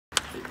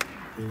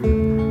Oh,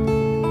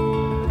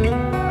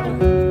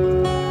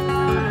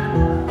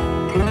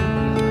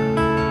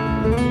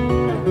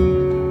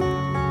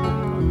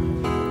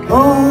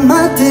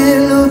 my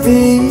dear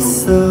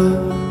Lovisa,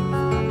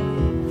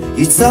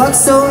 you talk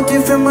so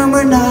different when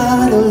we're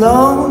not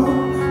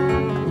alone.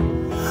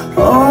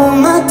 Oh,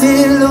 my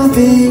dear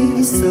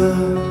Lovisa,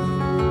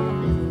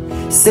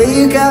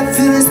 say you got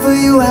feelings but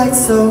you act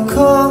so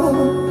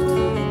cold.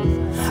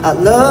 I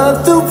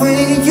love the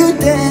way you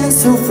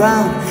dance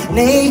around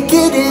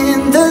naked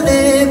in the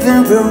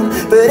living room,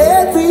 but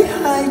every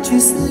high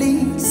just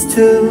leads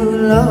to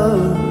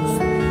love.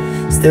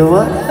 Still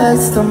what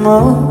hurts the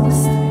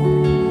most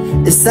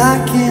is I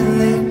can't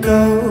let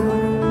go.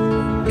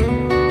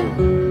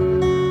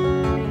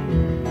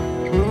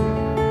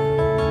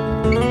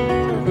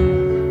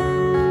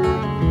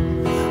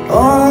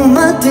 Oh,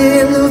 my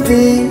dear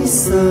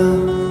Lovisa,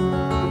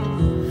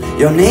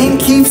 your name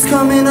keeps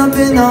coming up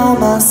in all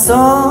my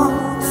songs.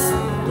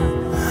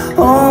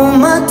 Oh,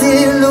 my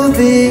dear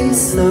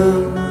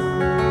Lovisa,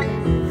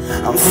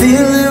 I'm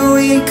feeling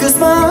weak cause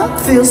my heart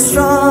feels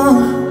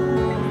strong.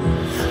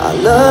 I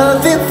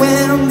love it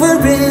when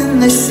we're in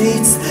the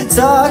sheets,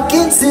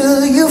 talking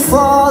till you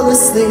fall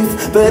asleep,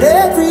 but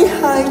every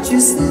high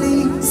just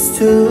leads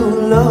to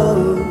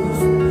love.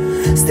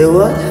 Still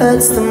what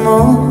hurts the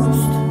most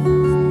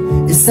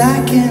is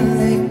I can't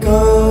let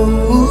go.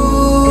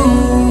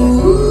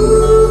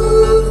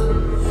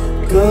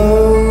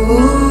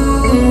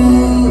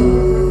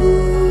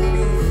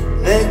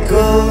 Let go.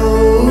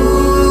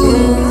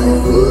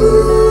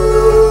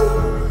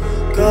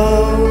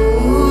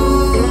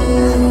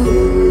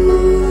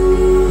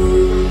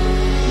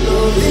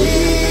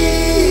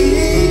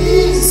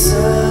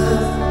 Lovisa,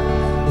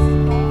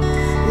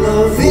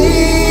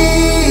 Lovisa,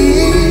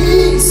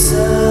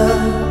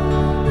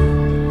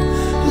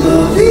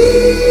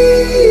 Lovisa.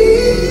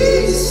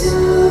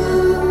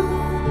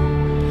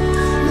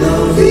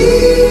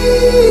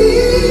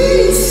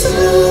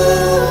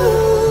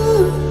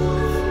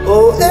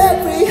 Oh,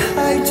 every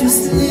high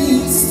just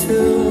leads to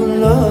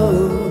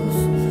love,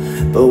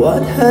 but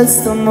what hurts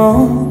the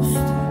most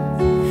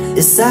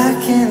is I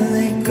can't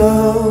let go.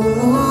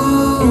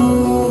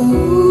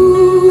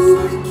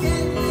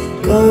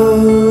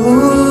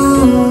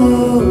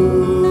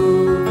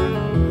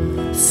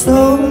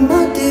 So,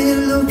 my dear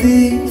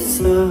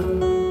Lovisa,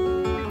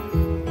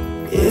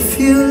 if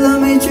you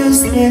love me,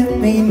 just let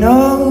me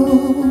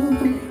know.